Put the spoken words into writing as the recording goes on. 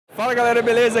Fala galera,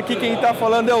 beleza? Aqui quem tá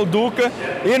falando é o Duca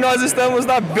e nós estamos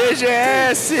na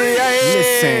BGS!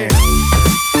 Aê!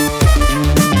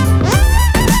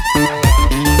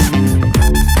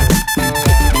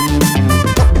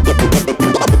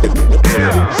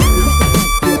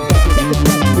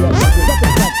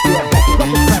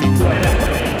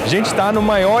 A gente está no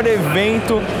maior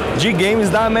evento de games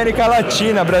da América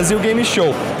Latina, Brasil Game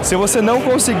Show. Se você não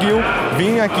conseguiu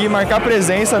vir aqui marcar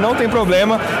presença, não tem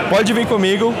problema, pode vir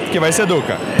comigo que vai ser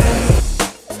Duca.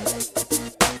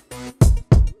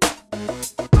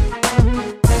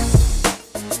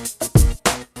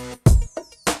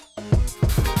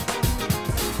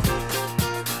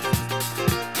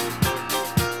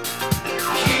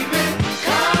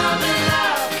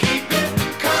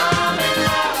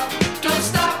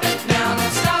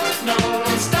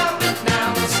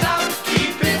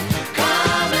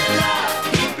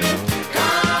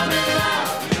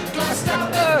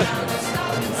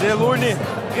 Zelune,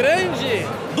 grande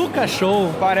Duca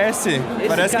Show. Parece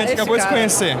que a gente acabou de se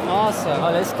conhecer. Nossa,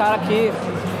 olha esse cara aqui.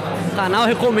 Canal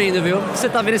recomendo, viu? Se você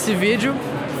tá vendo esse vídeo,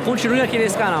 continue aqui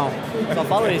nesse canal. Só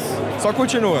falo isso. Só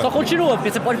continua. Só continua,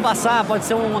 porque você pode passar, pode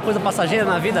ser uma coisa passageira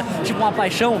na vida, tipo uma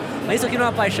paixão, mas isso aqui não é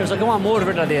uma paixão, isso aqui é um amor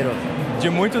verdadeiro. De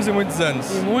muitos e muitos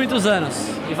anos. E muitos anos.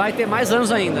 E vai ter mais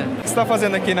anos ainda. O que você está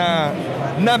fazendo aqui na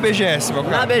BGS, meu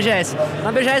cara? Na BGS.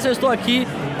 Na BGS eu estou aqui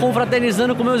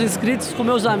confraternizando com meus inscritos, com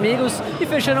meus amigos e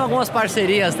fechando algumas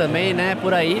parcerias também, né,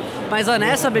 por aí. Mas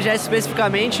nessa BGS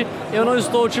especificamente, eu não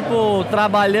estou, tipo,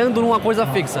 trabalhando numa coisa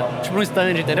fixa, tipo no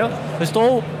stand, entendeu? Eu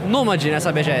estou nômade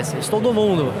nessa BGS, estou do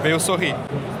mundo. Veio sorrir.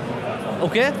 O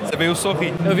quê? Você veio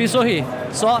sorrir. Eu vim sorrir,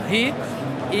 só rir.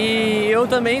 E eu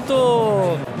também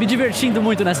tô me divertindo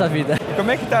muito nessa vida. Como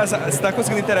é que tá? Você tá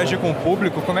conseguindo interagir com o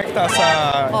público? Como é que tá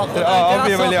essa... ao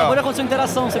vivo ali, ó. Acabou de acontecer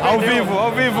interação, você ao vivo, ao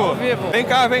vivo. Ao vivo. Vem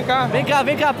cá, vem cá. Vem cá,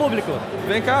 vem cá, público.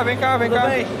 Vem cá, vem cá, vem Tudo cá.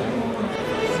 Bem?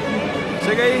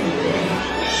 Chega aí.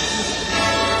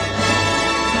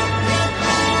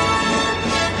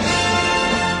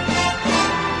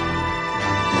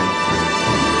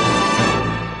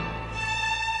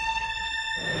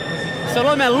 Seu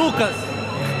nome é Lucas?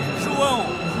 João.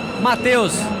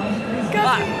 Matheus.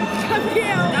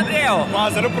 Gabriel.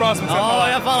 Nossa, era o próximo que você ia falar.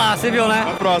 Eu ia falar, você viu, né?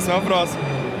 É o próximo, é o próximo.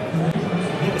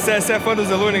 Você é fã do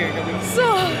Zelune, Gabriel? Sou.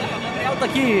 O Gabriel tá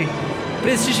aqui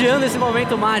prestigiando esse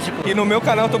momento mágico. E no meu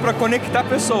canal eu tô pra conectar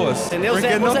pessoas. Entendeu?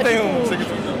 Porque não tem um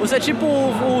seguidor. Você é tipo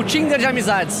o Tinder de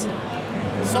amizades.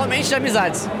 Somente de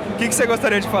amizades. O que você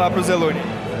gostaria de falar pro Zelune?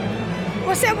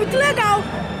 Você é muito legal.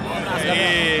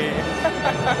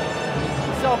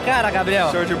 Você é o cara, Gabriel.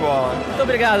 Show de bola. Muito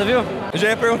obrigado, viu? Eu já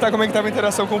ia perguntar como é que tava a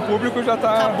interação com o público, já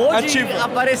tá Acabou ativo.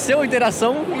 Apareceu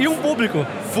interação e um público.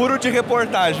 Furo de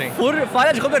reportagem.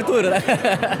 Falha de cobertura, né?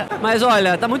 Mas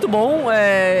olha, tá muito bom.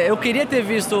 Eu queria ter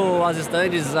visto as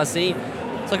stands assim.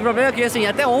 Só que o problema é que assim,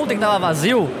 até ontem que tava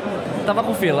vazio, tava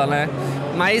com fila, né?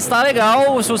 Mas tá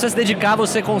legal, se você se dedicar,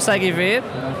 você consegue ver.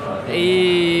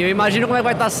 E eu imagino como é que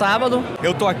vai estar sábado.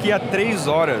 Eu tô aqui há 3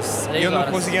 horas e eu não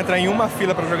consegui entrar em uma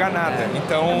fila pra jogar nada.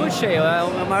 Então... É muito cheio, é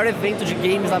o maior evento de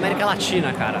games da América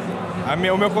Latina, cara.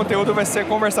 O meu conteúdo vai ser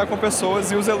conversar com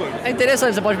pessoas e o Zelune. É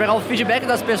interessante, você pode pegar o feedback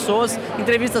das pessoas,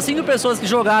 entrevista 5 pessoas que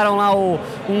jogaram lá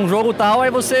um jogo tal, aí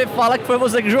você fala que foi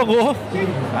você que jogou.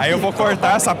 Aí eu vou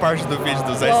cortar essa parte do vídeo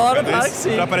dos claro que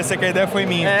sim. Pra parecer que a ideia foi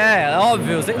minha. É,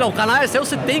 óbvio. Não, o canal é seu,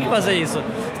 você tem que fazer isso.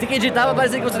 Você tem que editar pra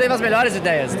parecer que você teve as melhores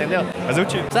ideias, entendeu? Mas eu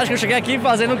tive. Você acha que eu cheguei aqui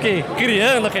fazendo o quê?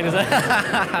 Criando aqueles...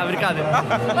 Brincadeira.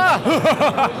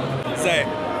 Zé,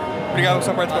 obrigado pela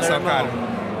sua participação, cara.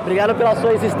 Obrigado pela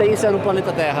sua existência no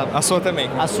planeta Terra. A sua também.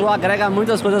 A sua agrega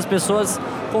muitas coisas às pessoas.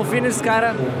 Confia nesse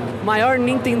cara, maior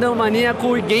Nintendo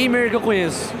maníaco e gamer que eu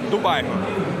conheço. Do bairro.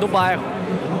 Do bairro.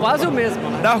 Quase o mesmo,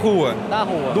 né? Da rua. Da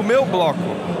rua. Do meu bloco.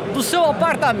 Do seu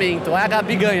apartamento. A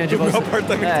Gabi ganha de você. Do meu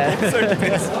apartamento, com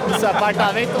certeza. Do seu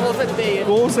apartamento você tem.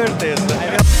 Com certeza.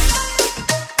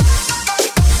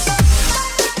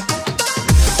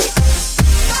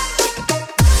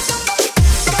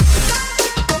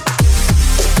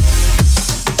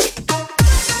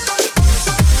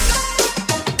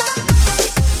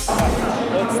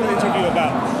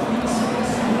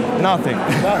 Nothing.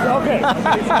 Okay.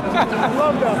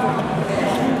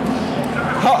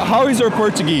 How is your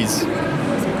Portuguese?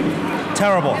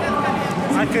 Terrible.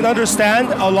 I can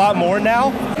understand a lot more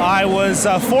now. I was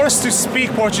forced to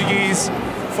speak Portuguese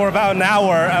for about an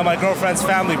hour at my girlfriend's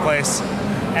family place,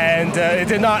 and it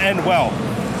did not end well.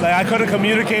 Like, I couldn't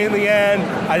communicate in the end.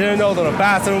 I didn't know where the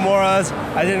bathroom was.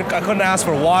 I couldn't ask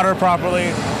for water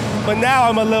properly. But now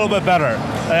I'm a little bit better.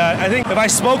 I think if I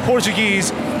spoke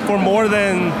Portuguese for more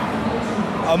than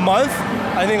a month,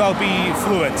 I think I'll be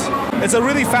fluent. It's a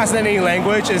really fascinating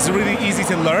language. It's really easy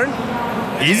to learn.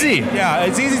 Easy? Yeah,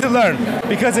 it's easy to learn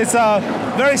because it's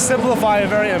very simplified and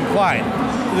very implied.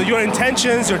 Your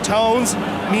intentions, your tones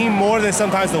mean more than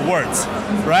sometimes the words,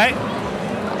 right?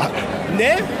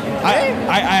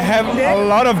 I have a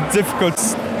lot of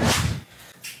difficulties.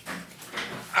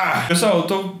 Pessoal, eu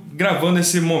tô gravando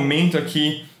esse momento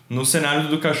aqui no cenário do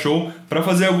Duca Show para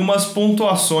fazer algumas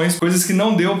pontuações, coisas que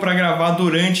não deu para gravar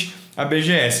durante a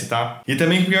BGS, tá? E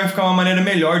também porque vai ficar uma maneira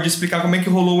melhor de explicar como é que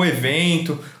rolou o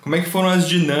evento, como é que foram as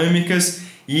dinâmicas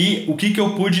e o que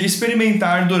eu pude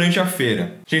experimentar durante a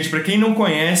feira. Gente, para quem não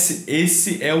conhece,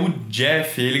 esse é o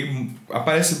Jeff. Ele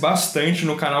aparece bastante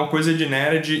no canal Coisa de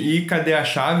Nerd e Cadê a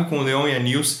Chave com o Leon e a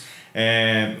Nils.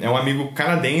 É um amigo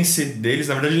canadense deles.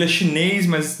 Na verdade ele é chinês,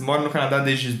 mas mora no Canadá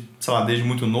desde, sei lá, desde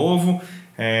muito novo.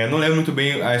 Não lembro muito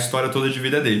bem a história toda de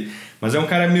vida dele. Mas é um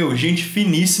cara, meu, gente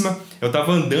finíssima. Eu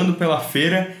tava andando pela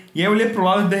feira e aí eu olhei pro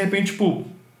lado e de repente, tipo,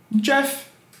 Jeff.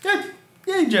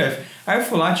 E aí, Jeff? Aí eu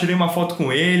fui lá, tirei uma foto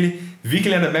com ele, vi que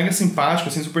ele era mega simpático,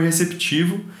 assim, super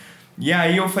receptivo. E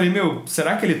aí eu falei, meu,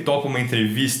 será que ele topa uma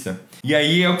entrevista? E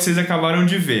aí é o que vocês acabaram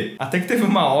de ver. Até que teve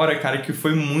uma hora, cara, que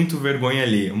foi muito vergonha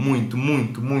alheia. Muito.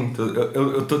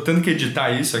 Eu tô tendo que editar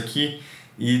isso aqui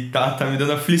e tá me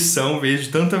dando aflição, vejo de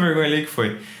tanta vergonha alheia que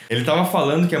foi. Ele tava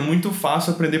falando que é muito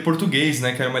fácil aprender português,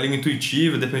 né? Que era uma língua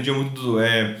intuitiva, dependia muito do...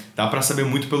 dá pra saber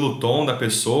muito pelo tom da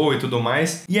pessoa e tudo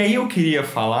mais. E aí eu queria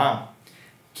falar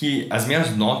que as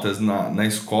minhas notas na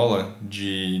escola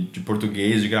de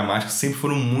português, de gramática, sempre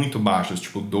foram muito baixas,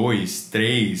 tipo 2,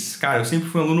 3. Cara, eu sempre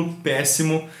fui um aluno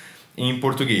péssimo em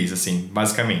português, assim,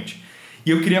 basicamente.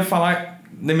 E eu queria falar,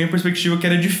 da minha perspectiva, que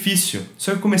era difícil.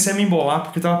 Só que eu comecei a me embolar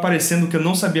porque tava parecendo que eu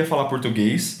não sabia falar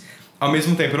português. Ao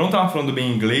mesmo tempo, eu não tava falando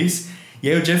bem inglês. E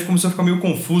aí o Jeff começou a ficar meio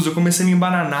confuso, eu comecei a me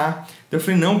embananar. Então eu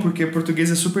falei, não, porque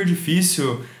português é super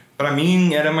difícil. Pra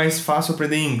mim era mais fácil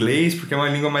aprender inglês, porque é uma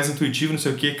língua mais intuitiva, não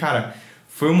sei o que. Cara,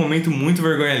 foi um momento muito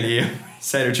vergonha alheia.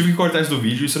 Sério, eu tive que cortar isso do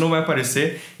vídeo, isso não vai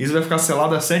aparecer. Isso vai ficar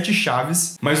selado a 7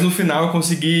 chaves. Mas no final eu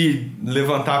consegui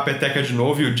levantar a peteca de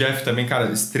novo. E o Jeff também,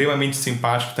 cara, extremamente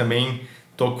simpático também.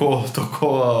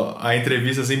 Tocou a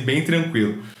entrevista assim, bem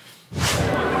tranquilo.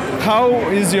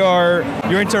 How is your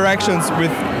interactions with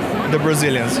the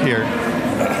Brazilians here?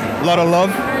 A lot of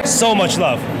love? So much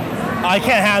love. I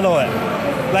can't handle it.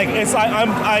 Like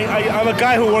I'm a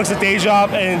guy who works a day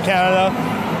job in Canada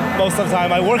most of the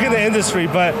time. I work in the industry,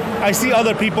 but I see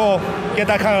other people get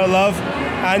that kind of love.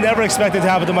 I never expect it to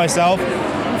happen to myself.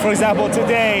 For example,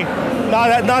 today,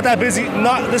 not that busy.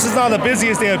 This is not the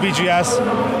busiest day of BGS,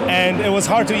 and it was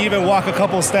hard to even walk a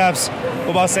couple steps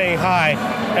without saying hi.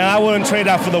 And I wouldn't trade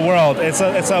that for the world. It's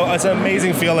an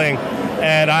amazing feeling,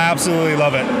 and I absolutely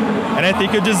love it. And I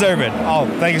think you deserve it. Oh,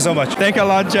 thank you so much. Thank you a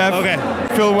lot, Jeff. Okay.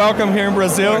 Feel welcome here in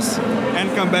Brazil. And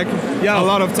come back a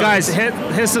lot of times. Guys,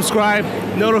 hit subscribe,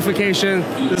 notification.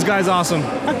 This guy's awesome.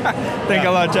 Thank you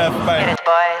a lot, Jeff. Bye.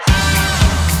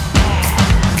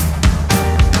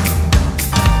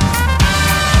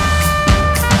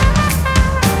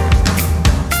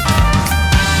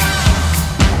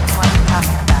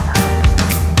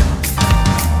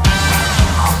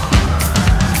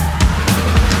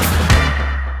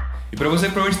 Pra você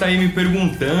que provavelmente tá aí me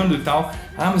perguntando e tal,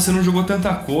 mas você não jogou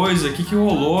tanta coisa, o que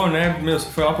rolou, né? Meu, você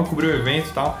foi lá pra cobrir o evento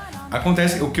e tal.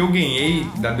 Acontece que o que eu ganhei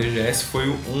da BGS foi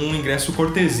um ingresso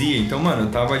cortesia. Então, mano, eu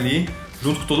tava ali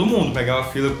junto com todo mundo, pegava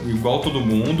fila igual todo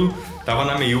mundo, tava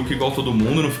na MAIOR igual todo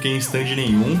mundo, não fiquei em stand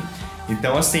nenhum.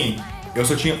 Então, assim, eu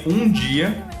só tinha um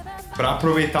dia pra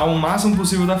aproveitar o máximo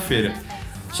possível da feira.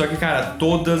 Só que, cara,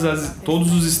 todos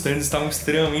os stands estavam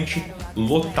extremamente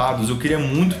lotados. Eu queria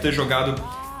muito ter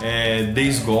jogado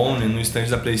Days Gone no stand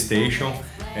da PlayStation,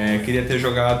 queria ter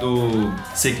jogado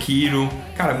Sekiro,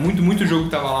 cara, muito jogo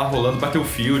que tava lá rolando,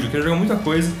 Battlefield, eu queria jogar muita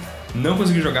coisa, não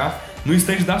consegui jogar. No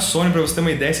stand da Sony, pra você ter uma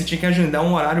ideia, você tinha que agendar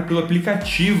um horário pelo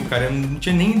aplicativo, cara, eu não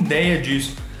tinha nem ideia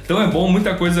disso. Então é bom,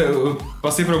 muita coisa, eu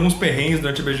passei por alguns perrengues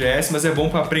durante a BGS, mas é bom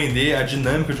pra aprender a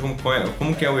dinâmica de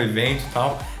como que é o evento e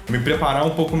tal, me preparar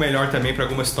um pouco melhor também para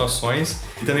algumas situações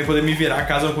e também poder me virar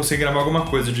caso eu não consiga gravar alguma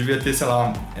coisa. Eu devia ter, sei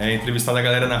lá, entrevistado a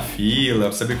galera na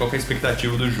fila, saber qual que é a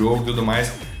expectativa do jogo e tudo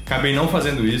mais. Acabei não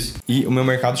fazendo isso e o meu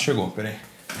mercado chegou, peraí.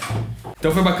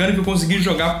 Então foi bacana que eu consegui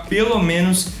jogar pelo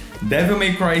menos Devil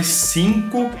May Cry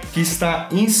 5, que está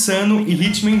insano, e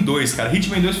Hitman 2, cara.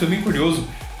 Hitman 2 foi bem curioso,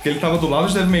 porque ele tava do lado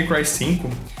de Devil May Cry 5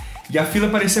 e a fila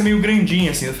parecia meio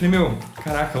grandinha, assim. Eu falei, meu,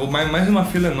 caraca, mais uma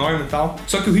fila enorme e tal.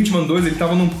 Só que o Hitman 2, ele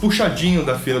tava num puxadinho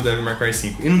da fila do Devil May Cry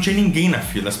 5. E não tinha ninguém na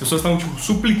fila. As pessoas estavam, tipo,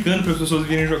 suplicando para as pessoas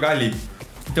virem jogar ali.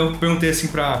 Então eu perguntei assim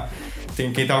pra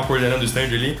quem tava coordenando o stand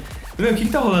ali. Meu, o que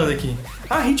tá rolando aqui?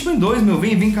 Ah, Hitman 2, meu,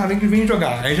 vem cá, vem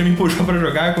jogar. Aí já me puxou pra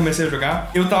jogar, eu comecei a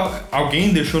jogar.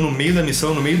 Alguém deixou no meio da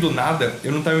missão, no meio do nada,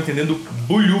 eu não tava entendendo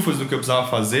bulhufas do que eu precisava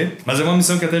fazer. Mas é uma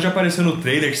missão que até já apareceu no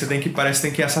trailer, que você parece que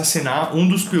tem que assassinar um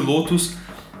dos pilotos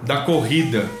da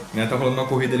corrida, né? Tá rolando uma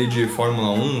corrida ali de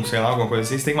Fórmula 1, sei lá, alguma coisa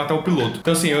assim, você tem que matar o piloto.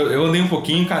 Então assim, eu andei um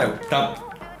pouquinho, cara,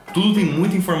 tudo tem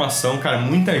muita informação, cara,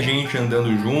 muita gente andando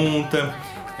junta,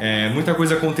 muita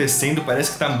coisa acontecendo,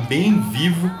 parece que tá bem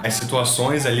vivo as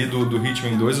situações ali do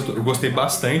Hitman 2, eu gostei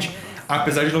bastante,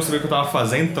 apesar de não saber o que eu tava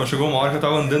fazendo, então chegou uma hora que eu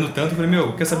tava andando tanto, eu falei,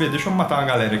 meu, quer saber, deixa eu matar uma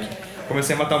galera aqui.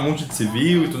 Comecei a matar um monte de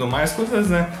civil e tudo mais, coisas,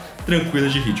 né,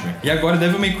 tranquilas de Hitman. E agora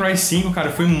Devil May Cry 5,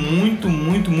 cara, foi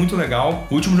muito legal.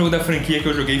 O último jogo da franquia que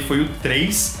eu joguei foi o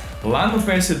 3, lá no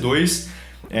PS2.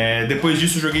 Depois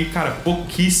disso eu joguei, cara,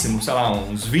 pouquíssimo, sei lá,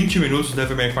 uns 20 minutos do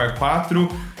Devil May Cry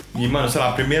 4 e, mano, sei lá,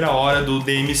 a primeira hora do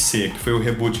DMC, que foi o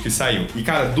reboot que saiu. E,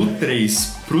 cara, do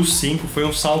 3 pro 5 foi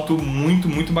um salto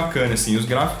muito bacana, assim. Os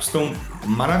gráficos estão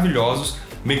maravilhosos,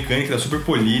 mecânica tá super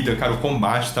polida, cara, o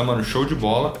combate tá, mano, show de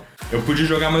bola. Eu pude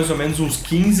jogar mais ou menos uns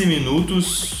 15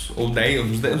 minutos, ou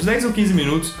 10 ou 15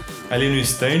 minutos ali no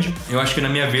stand. Eu acho que na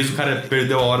minha vez o cara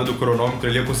perdeu a hora do cronômetro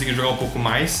ali, eu consegui jogar um pouco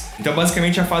mais. Então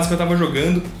basicamente a fase que eu tava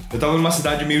jogando, eu tava numa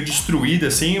cidade meio destruída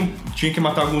assim, eu tinha que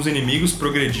matar alguns inimigos,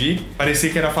 progredir. Parecia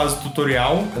que era a fase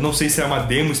tutorial, eu não sei se era uma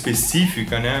demo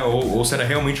específica, né, ou se era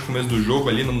realmente o começo do jogo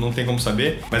ali, não tem como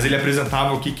saber. Mas ele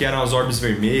apresentava o que eram as orbes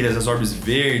vermelhas, as orbes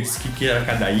verdes, o que era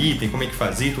cada item, como é que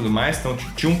fazia e tudo mais. Então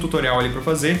tinha um tutorial ali pra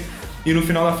fazer. E no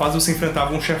final da fase você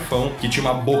enfrentava um chefão que tinha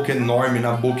uma boca enorme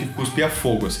na boca e cuspia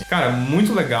fogo, assim. Cara,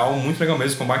 muito legal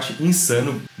mesmo, combate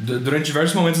insano. Durante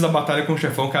diversos momentos da batalha com o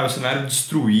chefão, cara, o cenário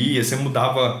destruía, você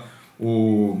mudava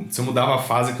a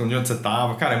fase onde você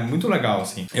tava. Cara, é muito legal,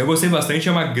 assim. Eu gostei bastante,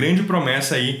 é uma grande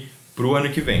promessa aí pro ano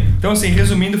que vem. Então, assim,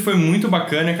 resumindo, foi muito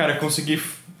bacana, cara, consegui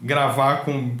gravar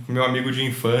com meu amigo de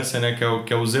infância, né,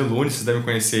 que é o Zelune, vocês devem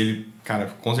conhecer ele, cara,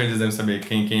 com certeza devem saber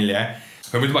quem ele é.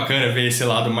 Foi muito bacana ver esse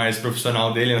lado mais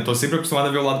profissional dele, né? Tô sempre acostumado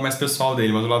a ver o lado mais pessoal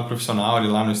dele, mas o lado profissional, ele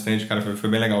lá no stand, cara, foi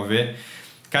bem legal ver.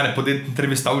 Cara, poder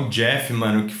entrevistar o Jeff,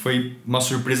 mano, que foi uma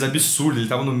surpresa absurda. Ele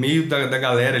tava no meio da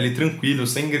galera ali, tranquilo,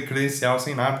 sem credencial,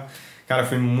 sem nada. Cara,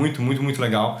 foi muito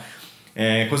legal.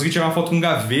 Consegui tirar uma foto com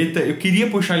gaveta. Eu queria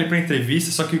puxar ele pra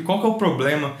entrevista, só que qual que é o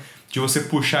problema de você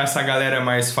puxar essa galera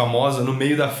mais famosa no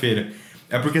meio da feira?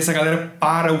 É porque essa galera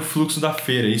para o fluxo da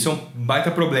feira. Isso é um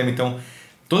baita problema, então...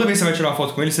 Toda vez que você vai tirar uma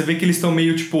foto com eles, você vê que eles estão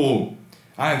meio tipo...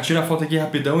 Ah, tira a foto aqui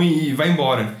rapidão e vai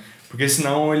embora. Porque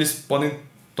senão eles podem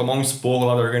tomar um esporro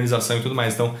lá da organização e tudo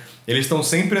mais. Então, eles estão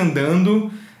sempre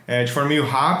andando de forma meio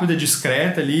rápida,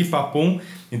 discreta ali, papum.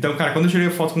 Então, cara, quando eu tirei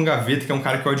a foto com o Gaveta, que é um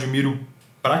cara que eu admiro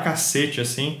pra cacete,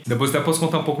 assim... Depois até posso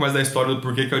contar um pouco mais da história do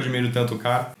porquê que eu admiro tanto o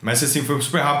cara. Mas, assim, foi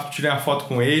super rápido, tirei a foto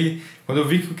com ele. Quando eu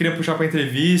vi que eu queria puxar pra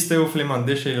entrevista, eu falei, mano,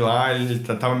 deixa ele lá. Ele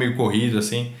tava meio corrido,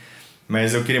 assim...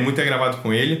 Mas eu queria muito ter gravado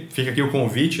com ele. Fica aqui o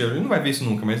convite. Ele não vai ver isso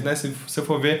nunca, mas né, se você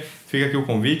for ver, fica aqui o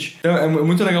convite. Então é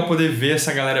muito legal poder ver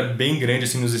essa galera bem grande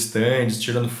assim nos stands,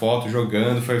 tirando foto,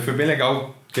 jogando. Foi bem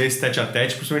legal ter esse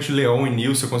tete-a-tete, principalmente o Leon e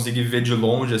Nilson, eu consegui ver de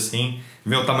longe assim,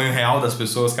 ver o tamanho real das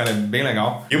pessoas, cara, é bem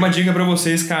legal. E uma dica pra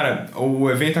vocês, cara, o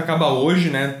evento acaba hoje,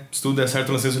 né? Se tudo der certo,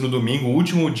 eu lancei isso no domingo, o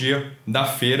último dia da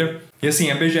feira. E assim,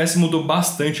 a BGS mudou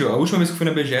bastante. A última vez que eu fui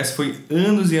na BGS foi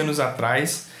anos e anos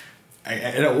atrás.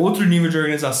 Era outro nível de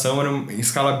organização, era uma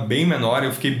escala bem menor.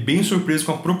 Eu fiquei bem surpreso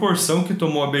com a proporção que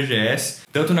tomou a BGS,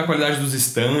 tanto na qualidade dos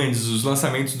stands, os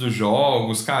lançamentos dos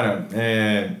jogos, cara,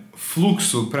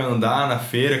 fluxo pra andar na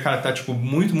feira, cara, tá tipo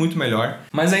muito melhor.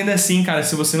 Mas ainda assim, cara,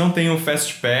 se você não tem um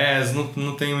Fast Pass,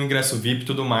 não tem um ingresso VIP e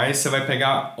tudo mais, você vai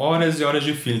pegar horas e horas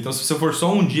de fila. Então se você for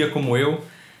só um dia como eu,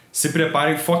 se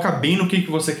prepare e foca bem no que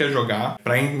você quer jogar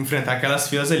pra enfrentar aquelas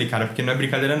filas ali, cara, porque não é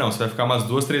brincadeira não, você vai ficar umas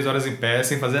 2, 3 horas em pé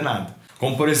sem fazer nada.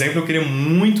 Como, por exemplo, eu queria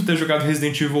muito ter jogado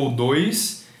Resident Evil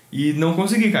 2 e não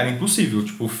consegui, cara, impossível,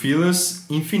 tipo, filas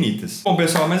infinitas. Bom,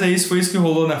 pessoal, mas é isso, foi isso que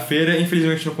rolou na feira,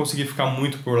 infelizmente não consegui ficar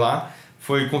muito por lá,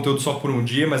 foi conteúdo só por um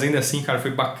dia, mas ainda assim, cara,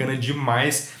 foi bacana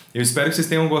demais. Eu espero que vocês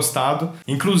tenham gostado.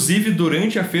 Inclusive,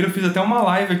 durante a feira eu fiz até uma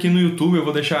live aqui no YouTube, eu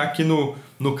vou deixar aqui no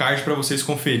card para vocês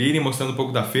conferirem, mostrando um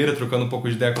pouco da feira, trocando um pouco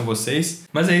de ideia com vocês.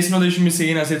 Mas é isso, não deixe de me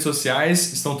seguir nas redes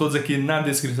sociais, estão todos aqui na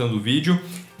descrição do vídeo.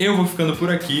 Eu vou ficando por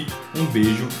aqui, um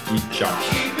beijo e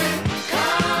tchau!